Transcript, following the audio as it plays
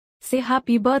say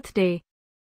happy birthday.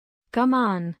 Come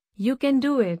on, you can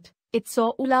do it. It's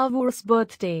Olafur's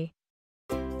birthday.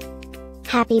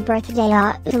 Happy birthday,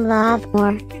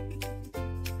 Ólafur.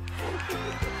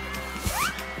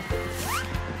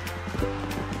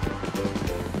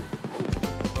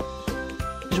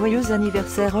 Joyeux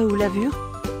anniversaire Ólafur.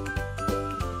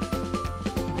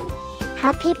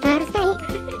 Happy birthday,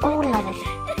 Ólafur.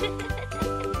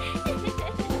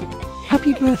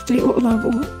 Happy birthday,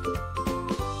 Ólafur.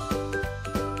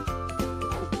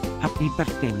 Happy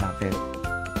birthday, Lafur.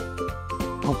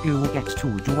 Hope you get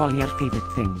to do all your favorite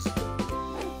things.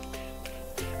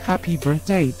 Happy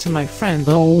birthday to my friend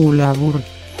Ólafur.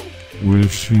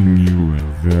 Wishing you a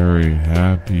very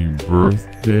happy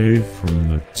birthday from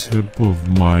the tip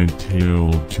of my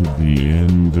tail to the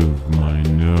end of my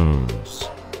nose.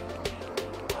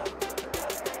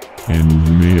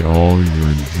 And may all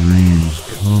your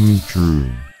dreams come true.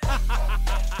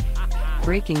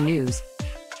 Breaking news.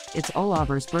 It's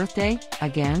Ólafur's birthday,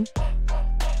 again?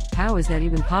 How is that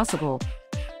even possible?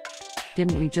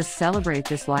 Didn't we just celebrate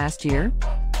this last year?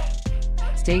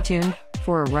 Stay tuned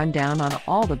for a rundown on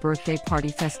all the birthday party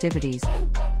festivities.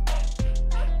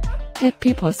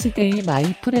 Happy birthday,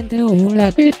 my friend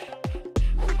Ólafur.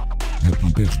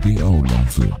 Happy birthday,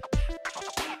 Ólafur.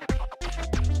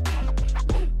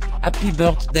 Happy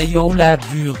birthday,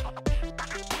 Ólafur.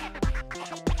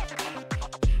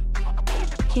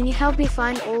 Can you help me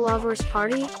find Ólafur's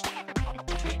party?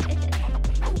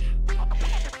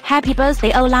 Happy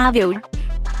birthday, Ólafur.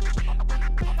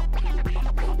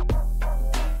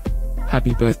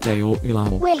 Happy birthday,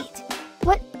 Ólafur. Wait,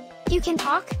 what? You can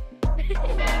talk?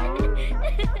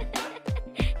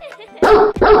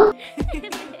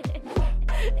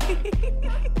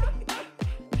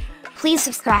 Please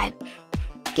subscribe,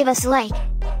 give us a like,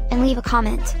 and leave a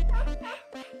comment.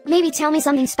 Maybe tell me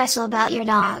something special about your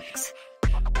dogs.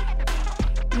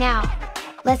 Now,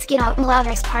 let's get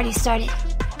Ólafur's party started.